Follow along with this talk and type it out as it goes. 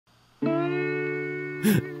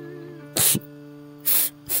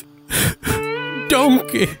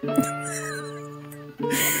Donkey.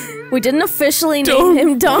 We didn't officially name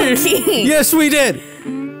him Donkey. Yes, we did.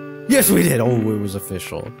 Yes, we did. Oh, it was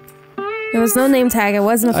official. There was no name tag. It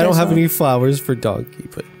wasn't official. I don't have any flowers for Donkey,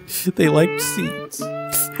 but they like seeds.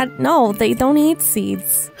 No, they don't eat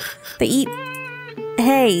seeds. They eat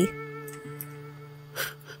hay.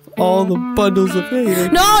 All the bundles of hay.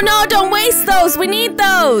 No, don't waste those. We need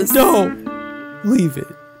those. No, leave it.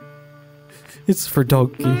 It's for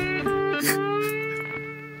Donkey.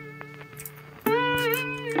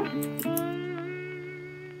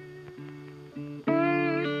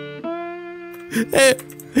 Hey,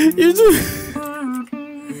 you're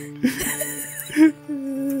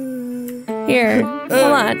Here, hold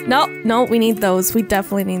on. No, we need those. We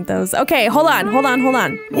definitely need those. Okay, hold on.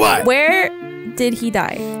 What? Where did he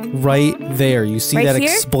die? Right there. You see Right that here?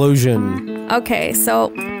 explosion. Okay,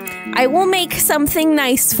 so I will make something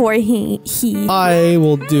nice for he. I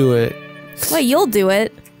will do it. Well, you'll do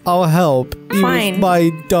it. I'll help. He Fine. was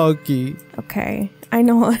my donkey. Okay, I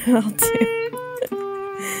know what I'll do.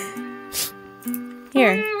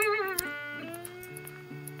 Here.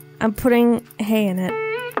 I'm putting hay in it.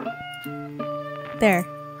 There.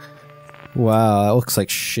 Wow, that looks like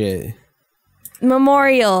shit.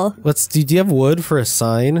 Memorial. Do you have wood for a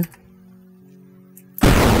sign?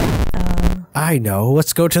 I know.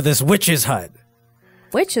 Let's go to this witch's hut.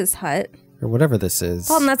 Witch's hut? Or whatever this is.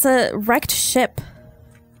 That's a wrecked ship.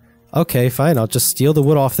 Okay, fine. I'll just steal the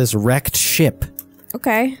wood off this wrecked ship.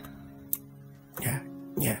 Okay.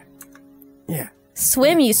 Yeah.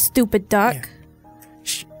 Swim, you stupid duck.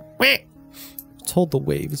 Let's hold the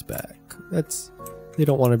waves back. They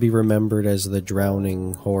don't want to be remembered as the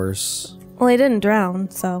drowning horse. Well, he didn't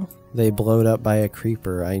drown, so. They blowed up by a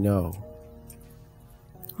creeper, I know.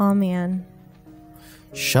 Oh, man.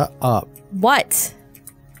 Shut up. What?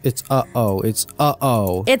 It's uh-oh. It's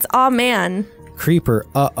uh-oh. It's aw man. Creeper,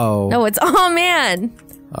 uh-oh. No, it's aw man.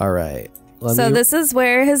 Alright. This is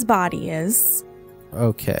where his body is.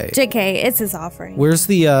 Okay. JK, it's his offering. Where's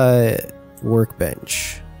the,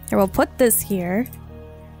 workbench? Here, we'll put this here.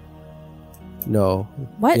 No.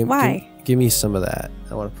 What? Why? Give me some of that.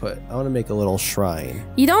 I want to make a little shrine.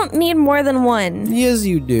 You don't need more than one. Yes,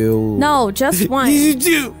 you do. No, just one. You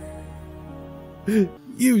do.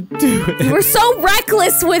 You do it. You were so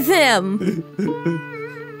reckless with him.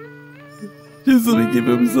 Just let me give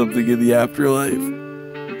him something in the afterlife.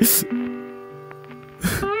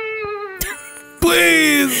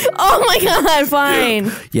 Please. Oh my god,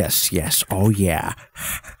 fine. Yes. Oh yeah.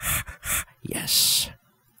 Yes.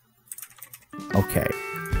 Okay.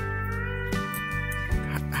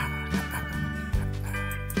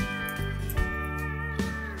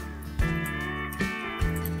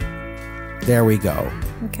 There we go.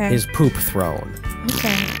 Okay. His poop throne.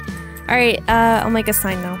 Okay. Alright, I'll make a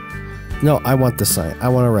sign now. No, I want the sign. I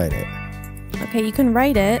want to write it. Okay, you can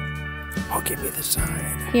write it. Oh, give me the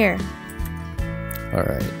sign. Here.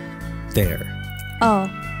 Alright. There. Oh.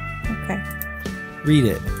 Okay. Read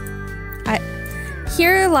it.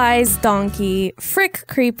 Here lies donkey. Frick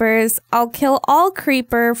creepers. I'll kill all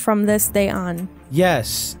creeper from this day on.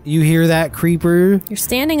 Yes. You hear that, creeper? You're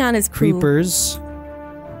standing on his poo. Creepers.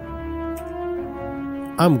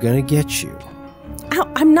 I'm gonna get you. Ow,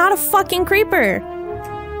 I'm not a fucking creeper.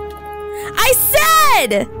 I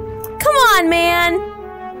said! Come on,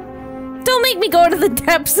 man. Don't make me go to the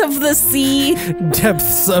depths of the sea.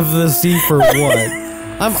 Depths of the sea for what?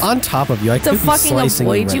 I'm on top of you. I could be fucking slicing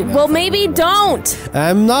avoid you. right now. Well, maybe don't.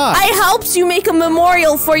 I'm not. I helped you make a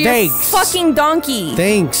memorial for your fucking donkey.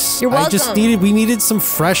 Thanks. You're welcome. We needed some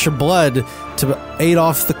fresh blood to aid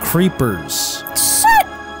off the creepers. Shut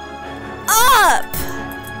up.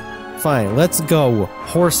 Fine, let's go.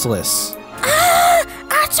 Horseless. Ah,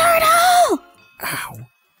 a turtle. Ow.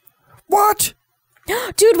 What?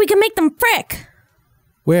 Dude, we can make them frick.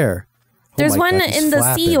 Where? There's Oh my one God, he's in the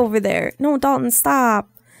flapping. sea over there. No, Dalton, stop.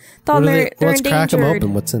 Dalton, they're Let's endangered. crack them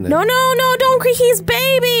open. What's in there? No, don't creak. He's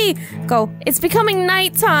baby. Go. It's becoming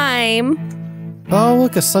nighttime. Oh,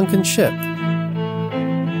 look, a sunken ship.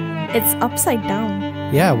 It's upside down.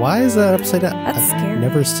 Yeah, why is that upside down? That's scary. I've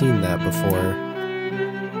never seen that before.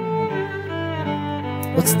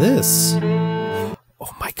 What's this?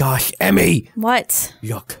 Oh my gosh, Emmy! What?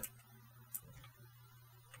 Yuck.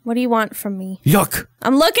 What do you want from me? Yuck!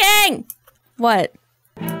 I'm looking! What?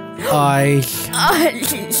 Nice.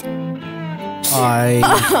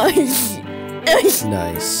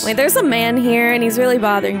 Wait, there's a man here and he's really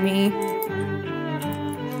bothering me.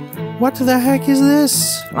 What the heck is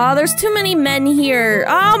this? Oh, there's too many men here.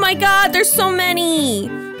 Oh my god, there's so many.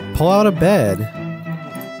 Pull out a bed.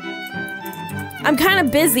 I'm kind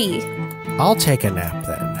of busy. I'll take a nap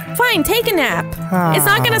then. Fine, take a nap. It's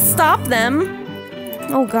not gonna stop them.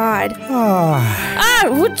 Oh god.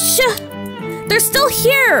 They're still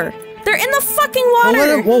here. They're in the fucking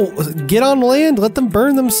water. Well, get on land. Let them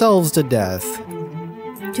burn themselves to death.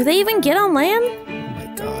 Do they even get on land? Oh my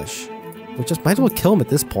gosh. We just might as well kill them at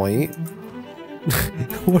this point.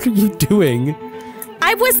 What are you doing?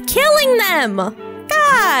 I was killing them.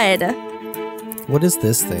 God. What is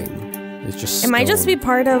this thing? It's just It might just stone. be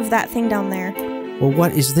part of that thing down there. Well,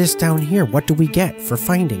 what is this down here? What do we get for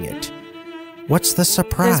finding it? What's the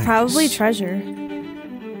surprise? There's probably treasure.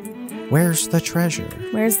 Where's the treasure?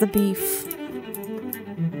 Where's the beef?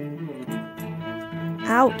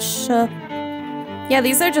 Ouch. Yeah,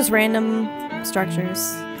 these are just random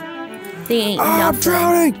structures. They ain't nothing. I'm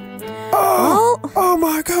drowning! Oh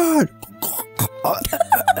my god!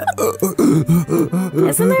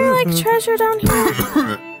 Isn't there like treasure down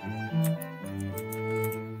here?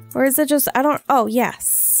 Or is it just, I don't, oh yeah,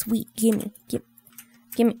 sweet, gimme.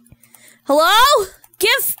 Hello?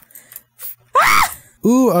 Ah!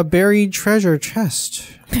 Ooh, a buried treasure chest.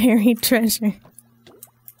 Buried treasure.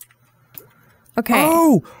 Okay.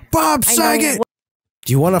 Oh, Bob Saget!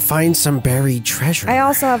 Do you want to find some buried treasure? I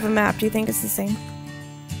also have a map. Do you think it's the same?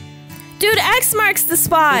 Dude, X marks the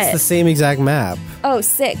spot. It's the same exact map. Oh,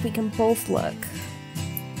 sick. We can both look.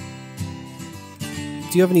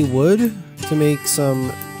 Do you have any wood to make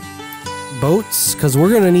some boats? Because we're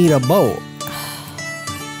going to need a boat.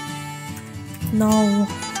 No.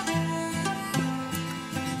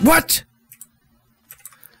 What?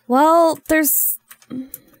 Well, there's...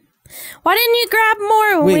 Why didn't you grab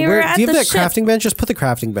more when we were at the ship? Do you have that crafting bench? Just put the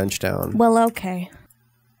crafting bench down. Well, okay.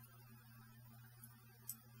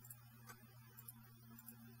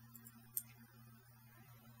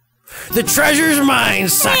 The treasure's mine,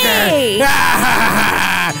 sucker! Hey!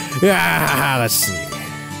 Let's see.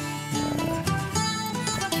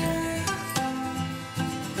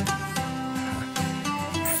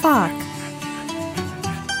 Fuck.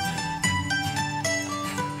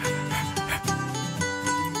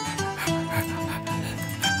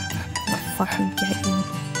 I'll fucking get you.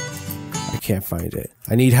 I can't find it.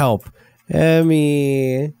 I need help.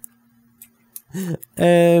 Emmy,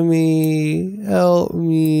 help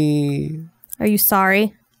me. Are you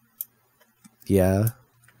sorry? Yeah.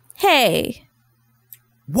 Hey.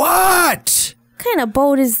 What? What kind of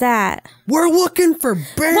boat is that? We're looking for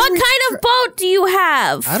buried. What kind of boat do you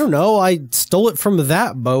have? I don't know. I stole it from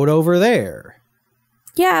that boat over there.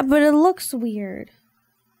 Yeah, but it looks weird.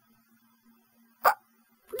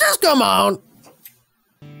 Just come on.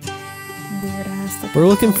 Weird ass. We're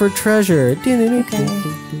looking for treasure. Okay.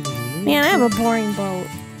 Man, I have a boring boat.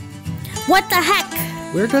 What the heck?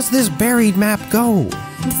 Where does this buried map go?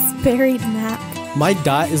 This buried map. My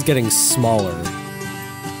dot is getting smaller.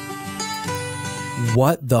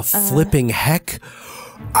 What the flipping heck?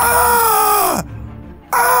 Ah!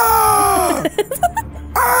 Ah!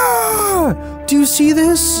 Ah! Do you see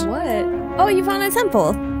this? What? Oh, you found a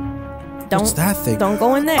temple. What's that thing? Don't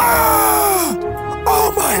go in there. Ah!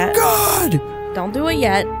 Oh my god! Don't do it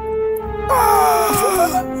yet.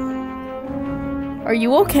 Ah! Are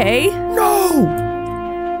you okay? No!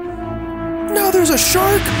 Now there's a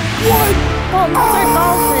shark? What? Oh, those are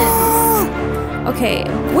dolphins. Okay,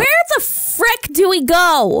 where the frick do we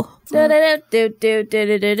go?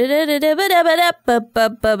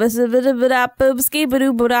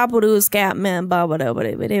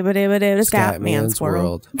 Scatman's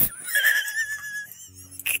World.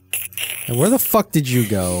 And where the fuck did you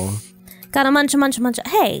go? Got a munch.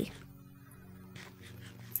 Hey.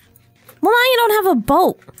 Well, now you don't have a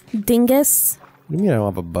boat, dingus. What do you mean I don't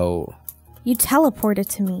have a boat? You teleported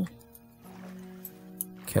to me.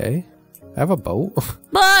 Okay. I have a boat.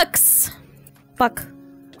 Bucks! Buck.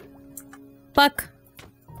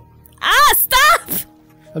 Ah, stop!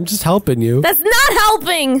 I'm just helping you. That's not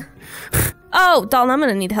helping! Oh, Dalton, I'm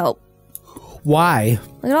gonna need help. Why?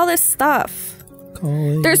 Look at all this stuff.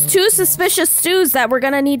 Calling. There's 2 suspicious stews that we're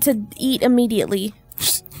gonna need to eat immediately.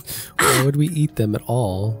 Why would we eat them at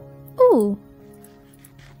all? Ooh.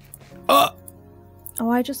 Oh,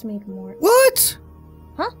 I just made more. What?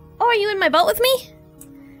 Huh? Oh, are you in my boat with me?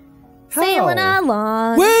 How? Sailing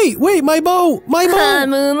along. Wait, my boat! My boat!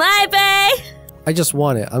 Moonlight Bay! I just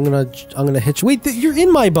want it. I'm gonna hitch. Wait, you're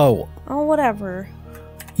in my boat. Oh, whatever.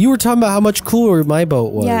 You were talking about how much cooler my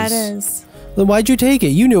boat was. Yeah, it is. Then why'd you take it?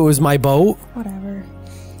 You knew it was my boat. Whatever.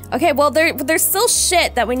 Okay, well, there's still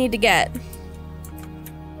shit that we need to get.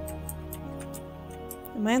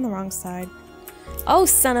 Am I on the wrong side? Oh,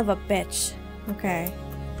 son of a bitch. Okay.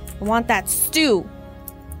 I want that stew.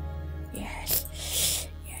 Yes.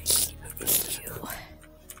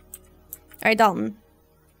 Alright, Dalton.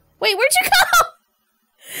 Wait, where'd you go?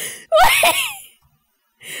 Wait!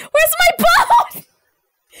 Where's my boat?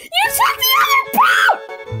 You took the other boat!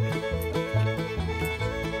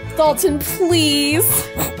 Dalton, please.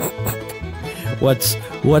 What's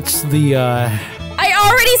the I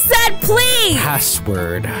already said please!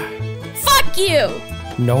 password? Fuck you!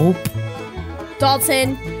 Nope.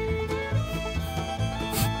 Dalton.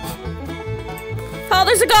 Oh,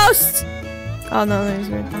 there's a ghost! Oh no, there's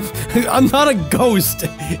right there. I'm not a ghost.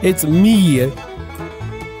 It's me.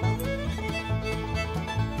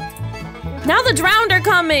 Now the drowned are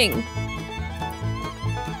coming!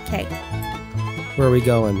 Okay. Where are we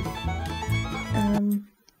going?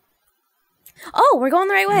 Oh, we're going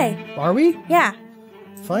the right way. Are we? Yeah.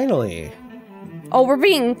 Finally. Oh, we're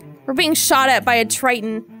being shot at by a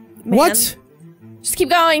Triton. Man. What? Just keep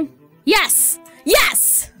going. Yes!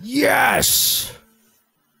 Yes! Yes!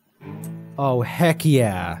 Oh, heck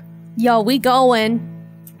yeah. Yo, we going.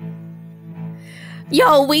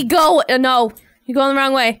 Yo, we go. No, you're going the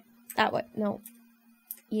wrong way. That way. No.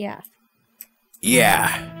 Yeah.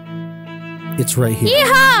 Yeah. It's right here.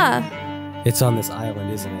 Yeehaw! It's on this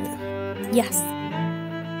island, isn't it? Yes.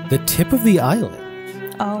 The tip of the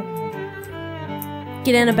island. Oh.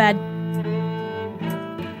 Get in a bed.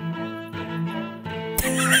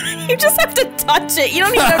 You just have to touch it. You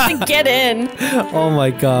don't even have to get in. Oh my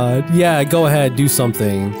god. Yeah, go ahead, do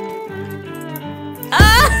something.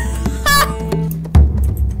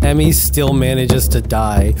 Emmy still manages to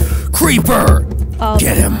die. Creeper! Oh.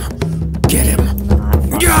 Get him! Get him!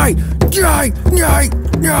 Die! Die! Die!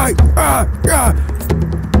 Die!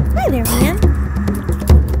 Hi there, man.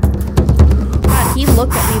 God, he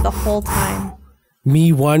looked at me the whole time.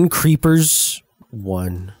 Me one, creepers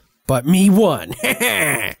one. But me one!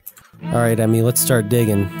 Alright, Emmy, let's start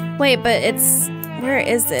digging. Wait, but it's... Where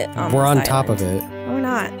is it? We're on top of it. No, we're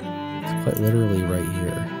not. It's quite literally right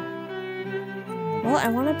here. Well, I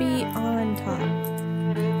want to be on top.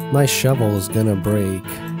 My shovel is gonna break.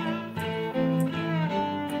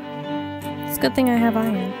 It's a good thing I have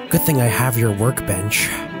iron. Good thing I have your workbench.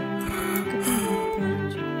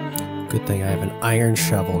 Good thing I have an iron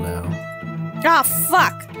shovel now. Ah,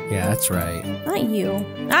 fuck! Yeah, that's right. Not you.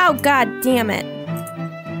 Oh, god damn it.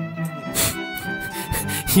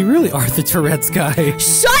 You really are the Tourette's guy.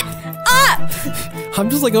 Shut up! I'm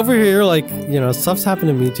just like over here, like, you know, stuff's happened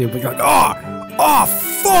to me too, but you're like, oh,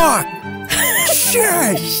 fuck!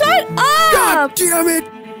 Shit! Shut up! God damn it!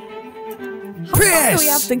 How far do we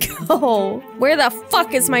have to go? Where the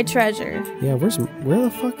fuck is my treasure? Yeah, where the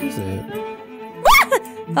fuck is it?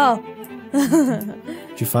 Oh.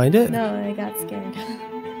 Did you find it? No, I got scared.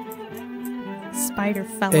 Spider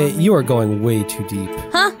fell Hey, on me. you are going way too deep.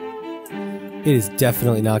 Huh? It is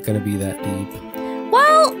definitely not going to be that deep.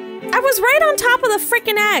 Well, I was right on top of the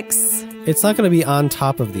frickin' X. It's not going to be on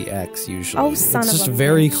top of the X, usually. Oh, son of It's just a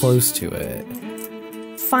very bitch. close to it.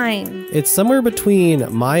 Fine. It's somewhere between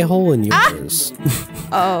my hole and yours.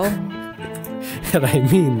 Oh. And I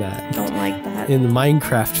mean that. Don't like that. In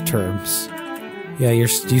Minecraft terms. Yeah,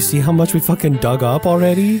 do you see how much we fucking dug up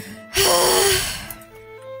already?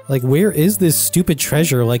 Like, where is this stupid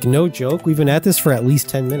treasure? Like, no joke, we've been at this for at least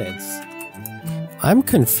 10 minutes. I'm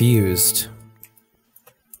confused.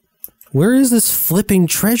 Where is this flipping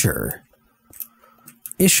treasure?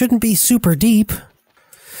 It shouldn't be super deep.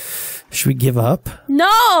 Should we give up?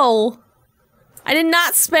 No! I did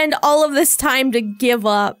not spend all of this time to give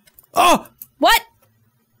up. Oh! What?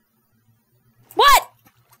 What?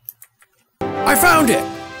 I found it!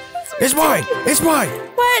 It's mine! It's mine!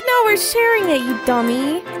 What? No, we're sharing it, you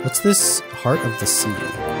dummy. What's this Heart of the Sea?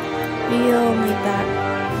 We'll need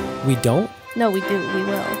that. We don't? No, we do. We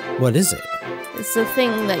will. What is it? It's the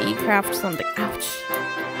thing that you craft something. Ouch.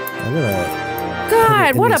 I'm gonna...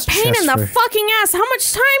 God, in what a this pain in chest the for- fucking ass. How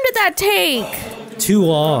much time did that take? Too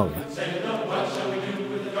long.